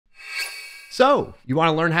So, you want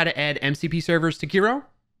to learn how to add MCP servers to Kiro?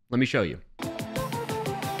 Let me show you.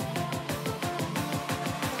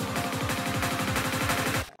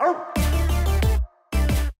 All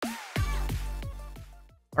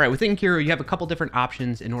right, within Kiro, you have a couple different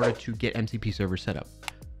options in order to get MCP servers set up.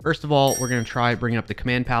 First of all, we're going to try bringing up the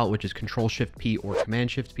command palette, which is Control-Shift-P or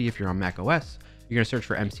Command-Shift-P if you're on Mac OS. You're going to search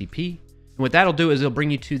for MCP. And what that'll do is it'll bring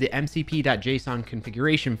you to the mcp.json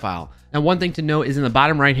configuration file. Now, one thing to note is in the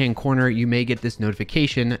bottom right-hand corner, you may get this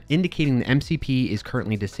notification indicating the MCP is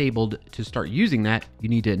currently disabled. To start using that, you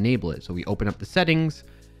need to enable it. So we open up the settings.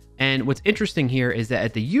 And what's interesting here is that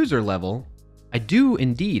at the user level, I do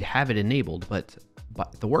indeed have it enabled, but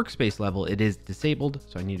at the workspace level, it is disabled.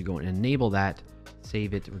 So I need to go and enable that,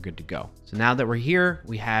 save it, we're good to go. So now that we're here,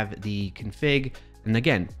 we have the config. And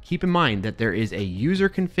again, keep in mind that there is a user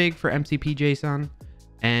config for MCP JSON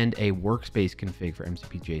and a workspace config for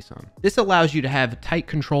MCP JSON. This allows you to have tight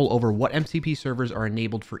control over what MCP servers are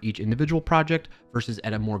enabled for each individual project versus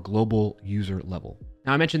at a more global user level.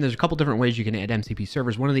 Now, I mentioned there's a couple different ways you can add MCP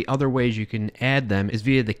servers. One of the other ways you can add them is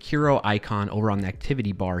via the Kiro icon over on the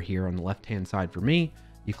activity bar here on the left-hand side for me.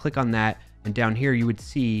 You click on that, and down here you would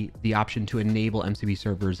see the option to enable MCP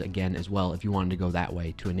servers again as well if you wanted to go that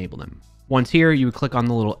way to enable them. Once here, you would click on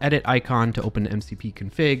the little edit icon to open the MCP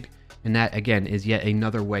config. And that again is yet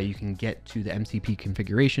another way you can get to the MCP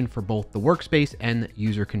configuration for both the workspace and the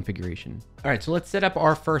user configuration. All right, so let's set up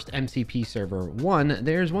our first MCP server.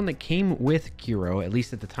 There's one that came with Kiro, at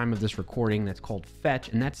least at the time of this recording, that's called Fetch,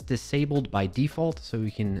 and that's disabled by default. So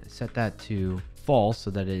we can set that to false so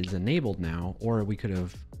that it is enabled now, or we could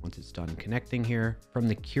have, once it's done connecting here, from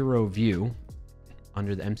the Kiro view,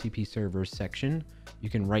 under the MCP servers section, you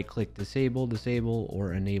can right click disable,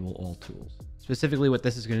 or enable all tools. Specifically, what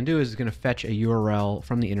this is going to do is it's going to fetch a URL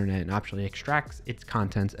from the internet and optionally extracts its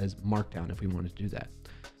contents as markdown if we want to do that.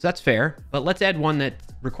 So that's fair, but let's add one that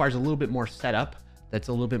requires a little bit more setup, that's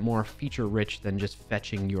a little bit more feature rich than just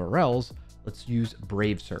fetching URLs. Let's use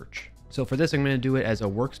Brave Search. So for this, I'm going to do it as a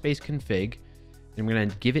workspace config. I'm going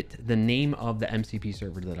to give it the name of the MCP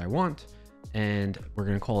server that I want, and we're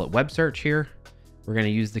going to call it Web Search here. We're going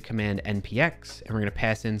to use the command npx, and we're going to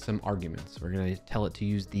pass in some arguments. We're going to tell it to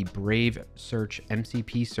use the Brave Search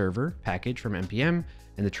MCP server package from npm,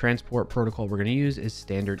 and the transport protocol we're going to use is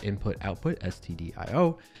standard input output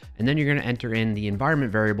stdio. And then you're going to enter in the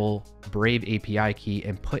environment variable Brave API key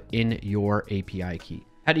and put in your API key.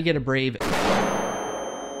 How do you get a Brave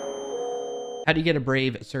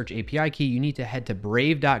Search API key? You need to head to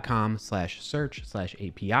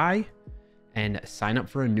brave.com/search/API and sign up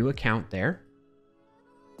for a new account there.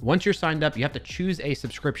 Once you're signed up, you have to choose a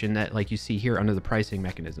subscription that, like you see here under the pricing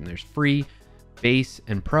mechanism, there's free, base,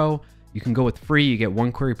 and pro. You can go with free, you get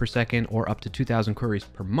 1 query per second or up to 2,000 queries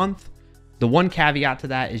per month. The one caveat to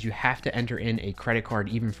that is you have to enter in a credit card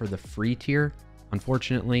even for the free tier,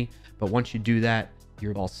 unfortunately. But once you do that,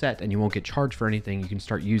 you're all set and you won't get charged for anything. You can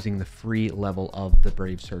start using the free level of the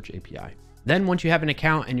Brave Search API. Then once you have an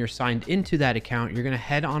account and you're signed into that account, you're going to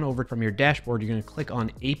head on over from your dashboard. You're going to click on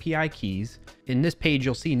API keys. In this page,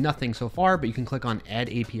 you'll see nothing so far, but you can click on add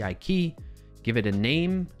API key, give it a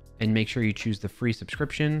name, and make sure you choose the free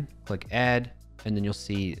subscription, click add, and then you'll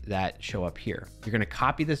see that show up here. You're going to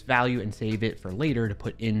copy this value and save it for later to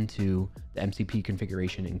put into the MCP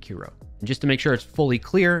configuration in Kiro. And just to make sure it's fully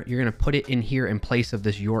clear, you're going to put it in here in place of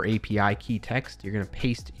this your API key text. You're going to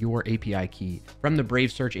paste your API key from the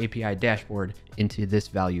Brave Search API dashboard into this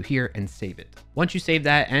value here and save it. Once you save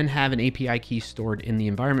that and have an API key stored in the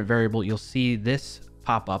environment variable, you'll see this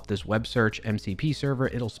pop up, this Web Search MCP server.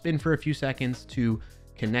 It'll spin for a few seconds to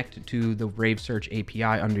connect to the Brave Search API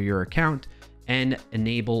under your account and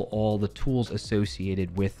enable all the tools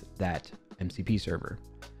associated with that MCP server.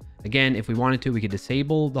 Again, if we wanted to, we could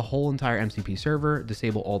disable the whole entire MCP server,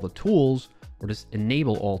 disable all the tools, or just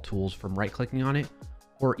enable all tools from right-clicking on it,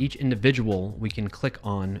 or each individual we can click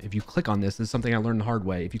on. If you click on this is something I learned the hard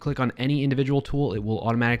way. If you click on any individual tool, it will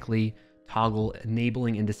automatically toggle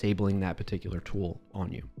enabling and disabling that particular tool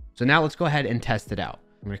on you. So now let's go ahead and test it out.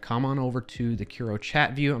 I'm going to come on over to the Kiro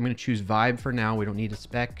chat view. I'm going to choose Vibe for now. We don't need a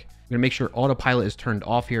spec. I'm going to make sure autopilot is turned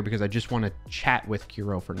off here because I just want to chat with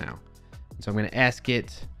Kiro for now. And so I'm going to ask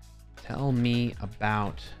it, tell me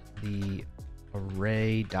about the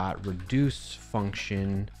array.reduce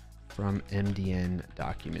function from MDN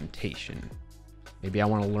documentation. Maybe I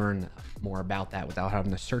want to learn more about that without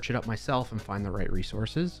having to search it up myself and find the right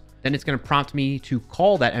resources. Then it's going to prompt me to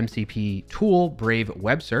call that MCP tool, Brave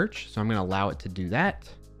Web Search. So I'm going to allow it to do that.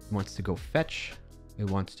 It wants to go fetch. It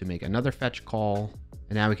wants to make another fetch call.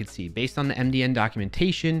 And now we can see based on the MDN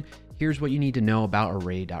documentation, here's what you need to know about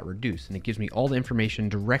array.reduce. And it gives me all the information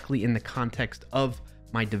directly in the context of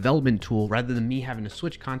my development tool, rather than me having to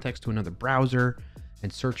switch context to another browser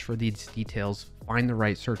and search for these details, find the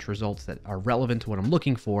right search results that are relevant to what I'm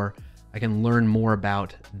looking for. I can learn more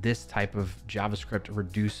about this type of JavaScript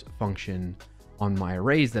reduce function on my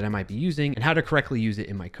arrays that I might be using and how to correctly use it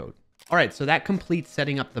in my code. All right, so that completes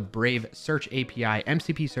setting up the Brave Search API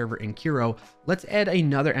MCP server in Kiro. Let's add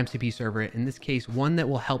another MCP server, in this case, one that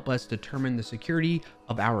will help us determine the security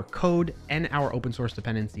of our code and our open source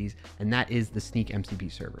dependencies, and that is the Snyk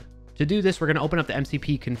MCP server. To do this, we're going to open up the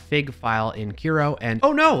MCP config file in Kiro, and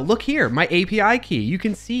oh no, look here, my API key. You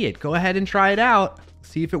can see it. Go ahead and try it out.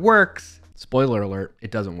 See if it works. Spoiler alert,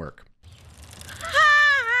 it doesn't work.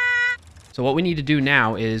 So what we need to do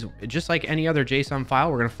now is, just like any other JSON file,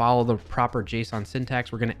 we're going to follow the proper JSON syntax.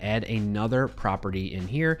 We're going to add another property in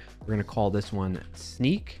here. We're going to call this one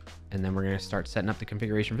Snyk, and then we're going to start setting up the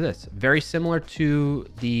configuration for this. Very similar to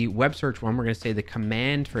the web search one, we're going to say the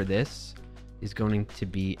command for this is going to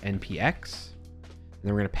be npx, and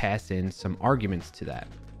then we're going to pass in some arguments to that,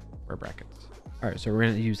 or brackets. All right, so we're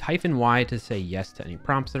going to use -y to say yes to any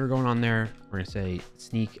prompts that are going on there. We're going to say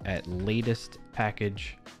Snyk at latest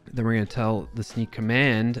package. Then we're going to tell the Snyk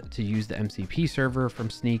command to use the MCP server from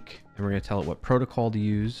Snyk, and we're going to tell it what protocol to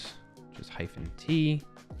use, which is -t,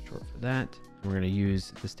 short for that. And we're going to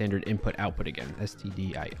use the standard input output again,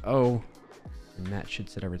 stdio, and that should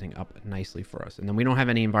set everything up nicely for us. And then we don't have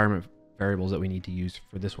any environment variables that we need to use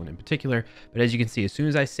for this one in particular. But as you can see, as soon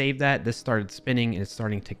as I save that, this started spinning and it's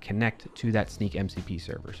starting to connect to that Snyk MCP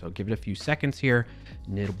server. So give it a few seconds here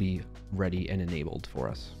and it'll be ready and enabled for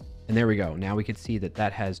us. And there we go. Now we can see that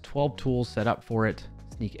that has 12 tools set up for it.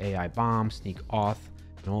 Snyk AI bomb, Snyk auth,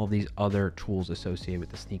 and all of these other tools associated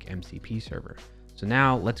with the Snyk MCP server. So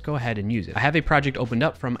now let's go ahead and use it. I have a project opened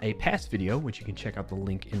up from a past video, which you can check out the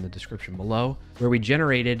link in the description below, where we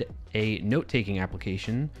generated a note-taking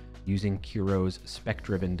application using Kiro's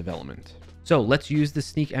spec-driven development. So let's use the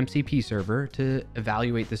Snyk MCP server to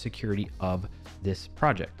evaluate the security of this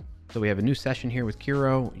project. So we have a new session here with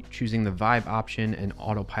Kiro, choosing the vibe option and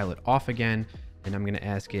autopilot off again. And I'm going to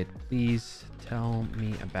ask it, please tell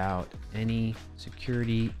me about any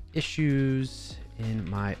security issues in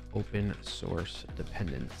my open source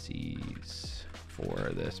dependencies for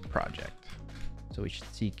this project. So we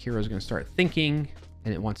should see Kiro's going to start thinking,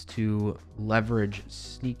 and it wants to leverage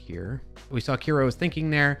Snyk here. We saw Kiro was thinking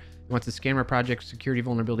there. It wants to scan my project security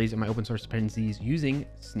vulnerabilities in my open source dependencies using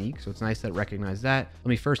Snyk. So it's nice that it recognized that. Let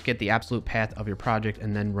me first get the absolute path of your project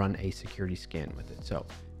and then run a security scan with it. So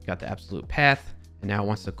you got the absolute path, and now it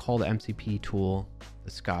wants to call the MCP tool, the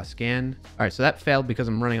SCA scan. All right, so that failed because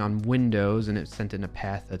I'm running on Windows and it sent in a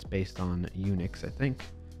path that's based on Unix, I think.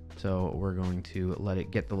 So we're going to let it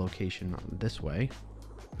get the location this way.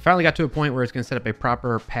 We finally got to a point where it's going to set up a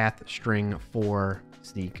proper path string for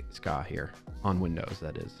Snyk SCA here on Windows,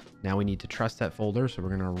 that is. Now we need to trust that folder. So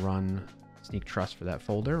we're going to run Snyk trust for that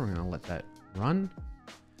folder. We're going to let that run,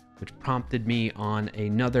 which prompted me on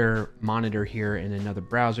another monitor here in another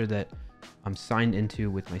browser that I'm signed into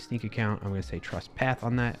with my Snyk account. I'm going to say trust path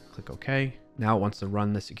on that. Click OK. Now it wants to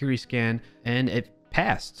run the security scan, and it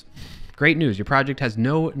passed. Great news. Your project has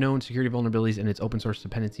no known security vulnerabilities in its open source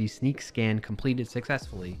dependency. Snyk scan completed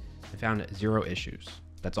successfully and found 0 issues.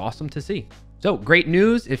 That's awesome to see. So great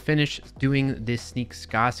news. It finished doing this Snyk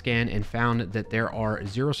SCA scan and found that there are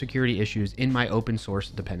 0 security issues in my open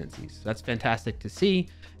source dependencies. So that's fantastic to see.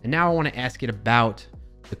 And now I want to ask it about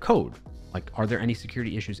the code. Like, are there any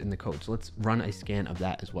security issues in the code? So let's run a scan of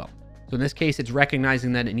that as well. So in this case, it's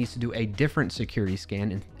recognizing that it needs to do a different security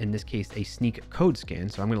scan. In this case, a Snyk code scan.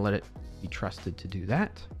 So I'm going to let it be trusted to do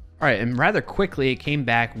that. All right, and rather quickly, it came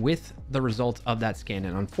back with the results of that scan.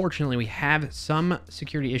 And unfortunately, we have some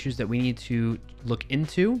security issues that we need to look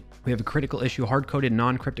into. We have a critical issue, hard-coded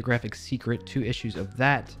non-cryptographic secret, 2 issues of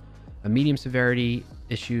that. A medium severity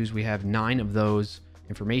issues, we have 9 of those.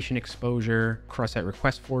 Information exposure, cross-site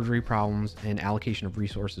request forgery problems, and allocation of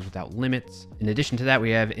resources without limits. In addition to that,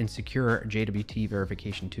 we have insecure JWT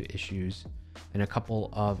verification 2 issues, and a couple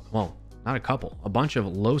of, well, not a couple, a bunch of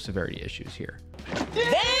low severity issues here.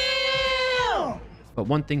 Damn! But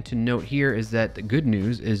one thing to note here is that the good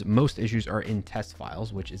news is most issues are in test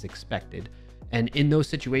files, which is expected. And in those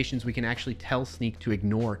situations, we can actually tell Snyk to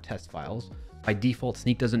ignore test files. By default,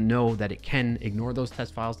 Snyk doesn't know that it can ignore those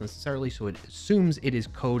test files necessarily, so it assumes it is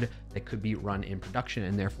code that could be run in production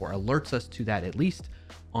and therefore alerts us to that at least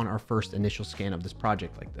on our first initial scan of this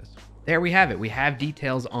project like this. There we have it. We have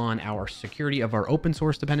details on our security of our open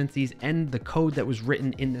source dependencies and the code that was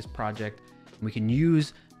written in this project. And we can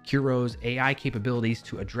use Kiro's AI capabilities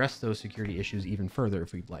to address those security issues even further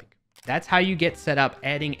if we'd like. That's how you get set up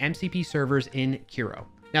adding MCP servers in Kiro.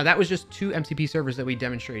 Now that was just 2 MCP servers that we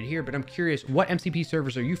demonstrated here, but I'm curious, what MCP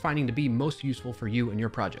servers are you finding to be most useful for you and your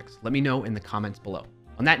projects? Let me know in the comments below.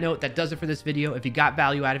 On that note, that does it for this video. If you got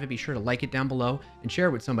value out of it, be sure to like it down below and share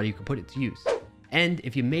it with somebody who can put it to use. And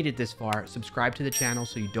if you made it this far, subscribe to the channel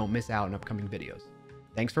so you don't miss out on upcoming videos.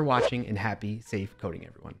 Thanks for watching and happy, safe coding,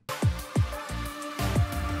 everyone.